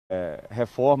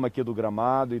reforma aqui do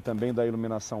gramado e também da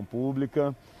iluminação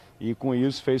pública, e com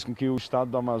isso fez com que o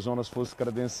estado do Amazonas fosse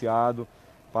credenciado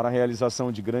para a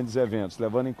realização de grandes eventos,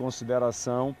 levando em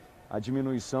consideração a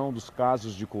diminuição dos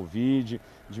casos de Covid,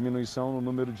 diminuição no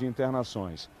número de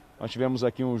internações. Nós tivemos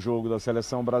aqui um jogo da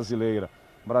Seleção Brasileira,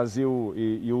 Brasil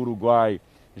e Uruguai,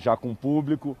 já com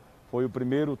público. Foi o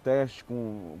primeiro teste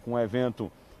com um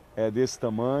evento desse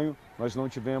tamanho. Nós não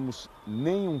tivemos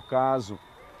nenhum caso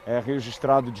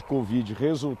registrado de Covid,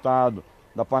 resultado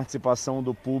da participação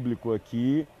do público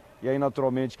aqui. E aí,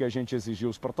 naturalmente, que a gente exigiu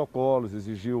os protocolos,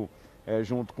 exigiu,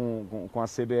 junto com a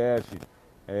CBF,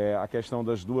 a questão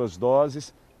das 2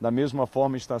 doses. Da mesma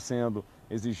forma está sendo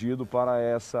exigido para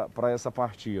essa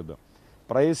partida.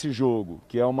 Para esse jogo,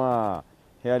 que é uma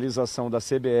realização da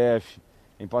CBF,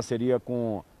 em parceria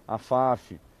com a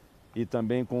FAF e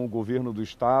também com o governo do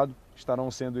estado, estarão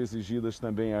sendo exigidas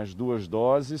também as 2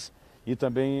 doses e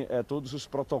também todos os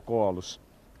protocolos.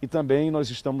 E também nós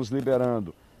estamos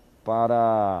liberando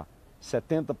para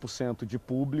 70% de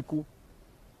público,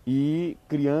 e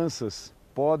crianças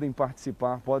podem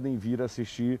participar, podem vir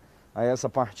assistir a essa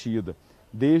partida,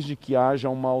 desde que haja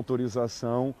uma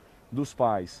autorização dos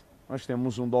pais. Nós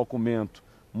temos um documento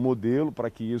modelo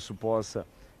para que isso possa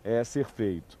ser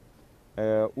feito.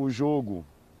 O jogo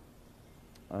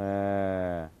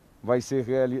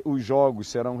os jogos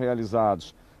serão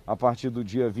realizados a partir do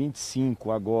dia 25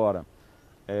 agora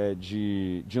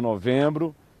de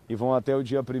novembro e vão até o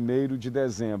dia 1º de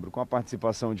dezembro, com a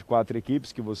participação de 4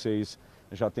 equipes que vocês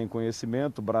já têm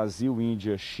conhecimento: Brasil,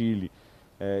 Índia, Chile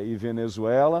e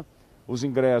Venezuela. Os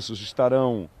ingressos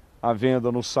estarão à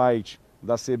venda no site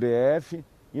da CBF,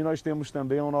 e nós temos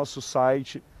também o nosso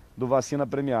site do Vacina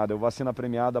Premiada, o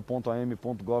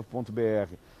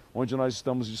vacinapremiada.am.gov.br, onde nós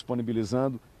estamos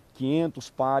disponibilizando 500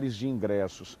 pares de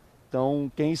ingressos. Então,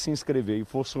 quem se inscrever e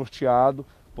for sorteado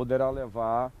poderá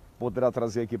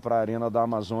trazer aqui para a Arena da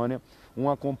Amazônia um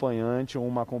acompanhante ou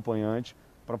uma acompanhante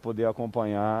para poder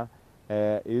acompanhar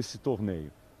esse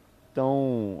torneio.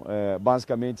 Então,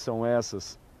 basicamente são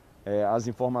essas as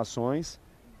informações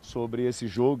sobre esse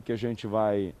jogo que a gente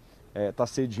vai estar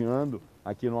sediando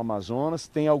aqui no Amazonas.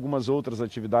 Tem algumas outras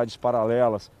atividades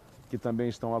paralelas que também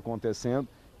estão acontecendo,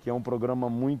 que é um programa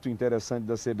muito interessante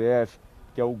da CBF,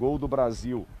 que é o Gol do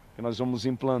Brasil, que nós vamos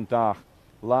implantar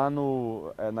lá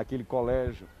naquele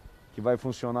colégio que vai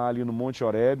funcionar ali no Monte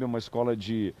Oreb, uma escola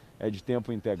de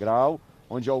tempo integral,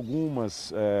 onde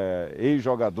algumas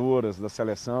ex-jogadoras da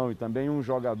seleção e também um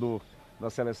jogador da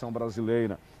Seleção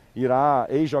Brasileira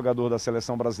ex-jogador da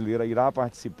Seleção Brasileira irá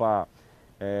participar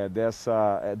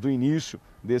do início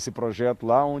desse projeto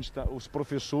lá, onde os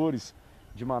professores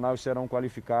de Manaus serão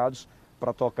qualificados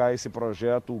para tocar esse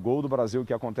projeto, o Gol do Brasil,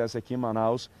 que acontece aqui em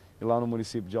Manaus e lá no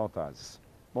município de Altazes.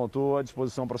 Bom, estou à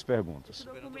disposição para as perguntas. Esse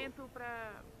documento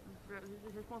para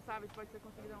os responsáveis pode ser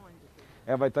conseguido aonde?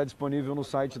 Vai estar disponível no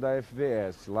site da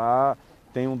FVS. Lá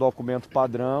tem um documento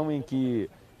padrão em que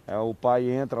o pai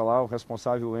entra lá, o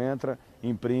responsável entra,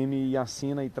 imprime e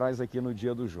assina e traz aqui no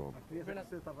dia do jogo. A criança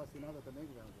precisa estar vacinada também,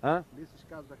 governador? Hã? Nesses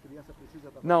casos, a criança precisa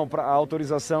estar vacinada? Não, a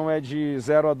autorização é de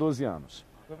 0 a 12 anos.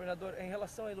 Governador, em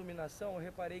relação à iluminação, eu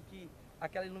reparei que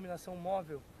aquela iluminação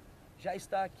móvel já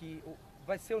está aqui.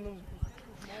 Vai ser o número...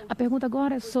 A pergunta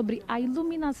agora é sobre a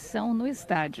iluminação no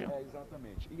estádio.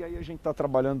 Exatamente. E aí a gente está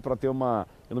trabalhando para ter uma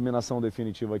iluminação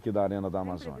definitiva aqui da Arena da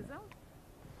Amazônia.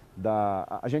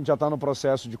 A gente já está no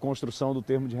processo de construção do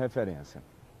termo de referência.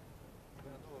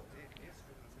 Governador, esse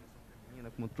jogo da seleção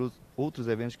feminina, como outros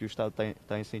eventos que o Estado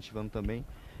está incentivando também,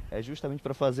 é justamente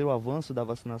para fazer o avanço da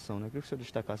vacinação, né? Eu queria que o senhor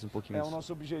destacasse um pouquinho isso. O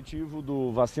nosso objetivo do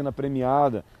Vacina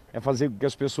Premiada é fazer com que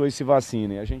as pessoas se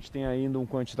vacinem. A gente tem ainda um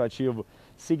quantitativo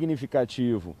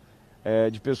significativo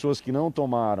de pessoas que não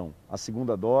tomaram a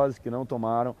 2ª dose, que não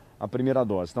tomaram a 1ª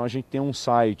dose. Então a gente tem um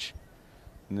site,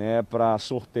 né, para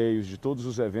sorteios de todos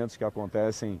os eventos que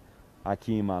acontecem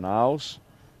aqui em Manaus,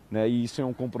 né, e isso é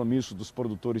um compromisso dos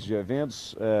produtores de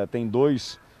eventos. Tem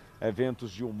 2 eventos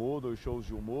de humor, 2 shows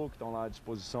de humor que estão lá à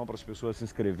disposição para as pessoas se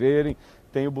inscreverem.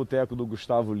 Tem o Boteco do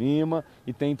Gustavo Lima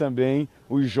e tem também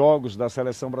os jogos da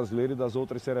Seleção Brasileira e das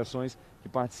outras seleções que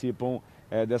participam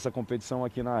dessa competição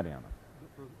aqui na Arena.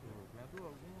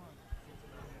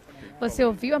 Você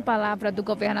ouviu a palavra do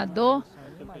governador?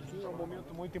 É um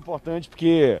momento muito importante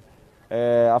porque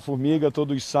a Formiga,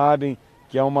 todos sabem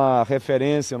que é uma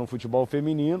referência no futebol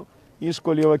feminino, e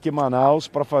escolheu aqui Manaus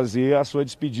para fazer a sua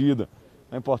despedida.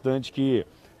 É importante que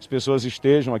as pessoas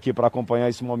estejam aqui para acompanhar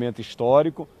esse momento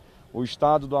histórico. O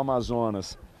estado do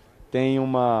Amazonas tem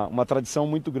uma tradição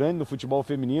muito grande no futebol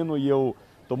feminino, e eu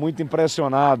estou muito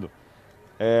impressionado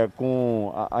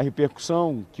com a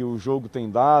repercussão que o jogo tem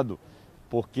dado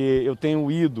porque eu tenho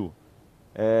ido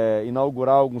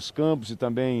inaugurar alguns campos e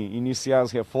também iniciar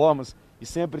as reformas, e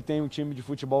sempre tem um time de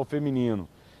futebol feminino.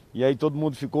 E aí todo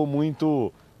mundo ficou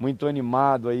muito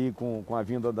animado aí com a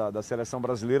vinda da Seleção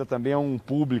Brasileira. Também é um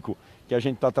público que a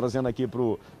gente está trazendo aqui para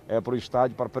o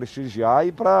estádio para prestigiar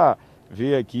e para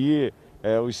ver aqui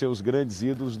os seus grandes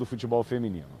ídolos do futebol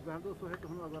feminino. Governador, o senhor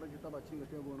retornou agora de Tabatinga,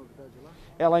 tem alguma novidade lá?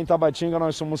 Lá em Tabatinga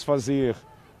nós vamos fazer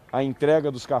a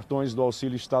entrega dos cartões do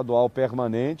auxílio estadual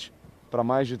permanente para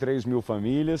mais de 3.000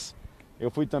 famílias.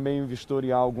 Eu fui também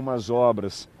vistoriar algumas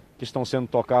obras que estão sendo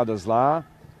tocadas lá,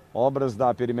 obras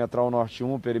da Perimetral Norte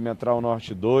 1, Perimetral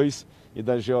Norte 2 e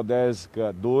da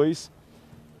Geodésica 2,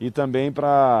 e também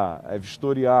para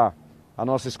vistoriar a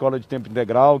nossa escola de tempo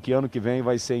integral, que ano que vem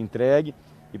vai ser entregue,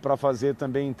 e para fazer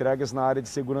também entregas na área de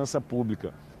segurança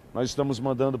pública. Nós estamos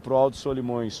mandando para o Alto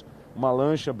Solimões uma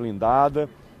lancha blindada,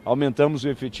 aumentamos o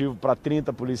efetivo para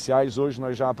 30 policiais, hoje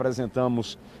nós já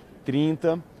apresentamos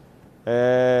 30,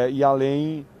 e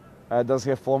além das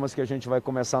reformas que a gente vai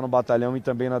começar no batalhão e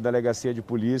também na delegacia de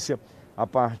polícia a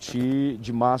partir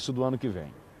de março do ano que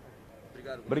vem.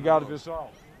 Obrigado,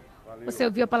 pessoal. Valeu. Você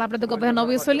ouviu a palavra do governador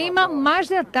Wilson Lima? Mais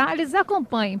detalhes,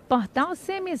 acompanhe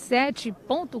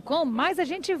portalcm7.com, mas a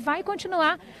gente vai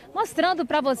continuar mostrando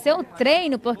para você o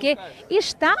treino, porque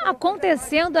está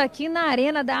acontecendo aqui na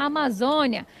Arena da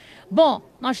Amazônia. Bom,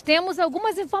 nós temos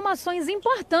algumas informações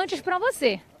importantes para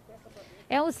você.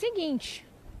 É o seguinte: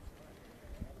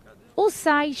 o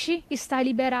site está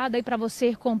liberado aí para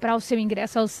você comprar o seu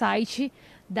ingresso ao site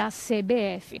da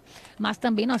CBF. Mas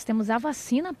também nós temos a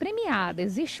vacina premiada.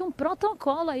 Existe um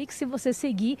protocolo aí que, se você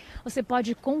seguir, você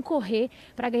pode concorrer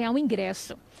para ganhar um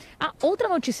ingresso. A outra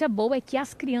notícia boa é que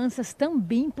as crianças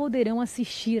também poderão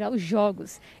assistir aos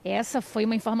jogos. Essa foi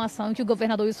uma informação que o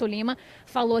governador Wilson Lima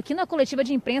falou aqui na coletiva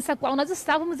de imprensa, a qual nós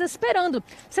estávamos esperando.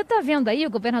 Você está vendo aí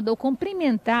o governador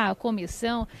cumprimentar a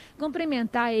comissão,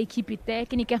 cumprimentar a equipe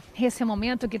técnica, esse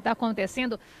momento que está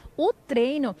acontecendo o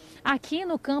treino aqui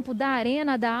no campo da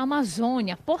Arena da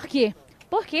Amazônia. Por quê?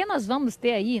 Porque nós vamos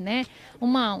ter aí, né,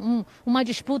 uma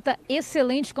disputa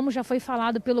excelente, como já foi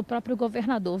falado pelo próprio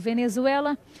governador.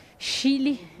 Venezuela,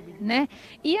 Chile, né?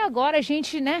 E agora a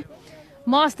gente, né,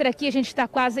 mostra aqui, a gente está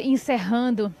quase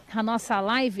encerrando a nossa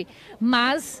live,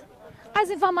 mas as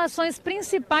informações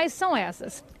principais são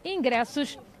essas.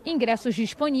 Ingressos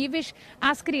disponíveis,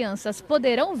 as crianças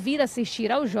poderão vir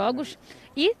assistir aos jogos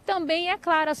e também, é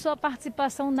claro, a sua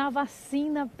participação na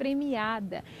vacina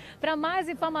premiada. Para mais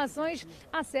informações,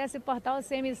 acesse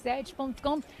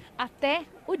portalcm7.com até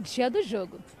o dia do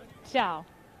jogo. Tchau!